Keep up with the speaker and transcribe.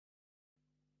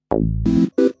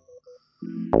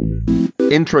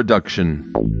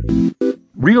Introduction.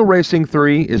 Real Racing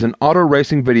 3 is an auto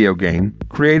racing video game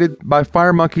created by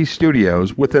FireMonkey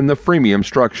Studios within the freemium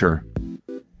structure.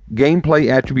 Gameplay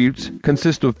attributes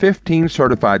consist of 15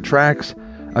 certified tracks,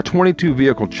 a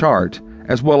 22-vehicle chart,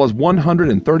 as well as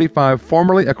 135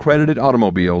 formerly accredited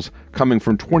automobiles coming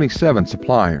from 27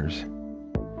 suppliers.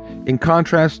 In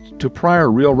contrast to prior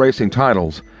Real Racing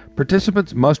titles,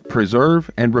 participants must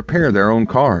preserve and repair their own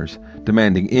cars,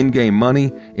 demanding in-game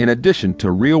money in addition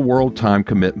to real-world time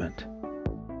commitment.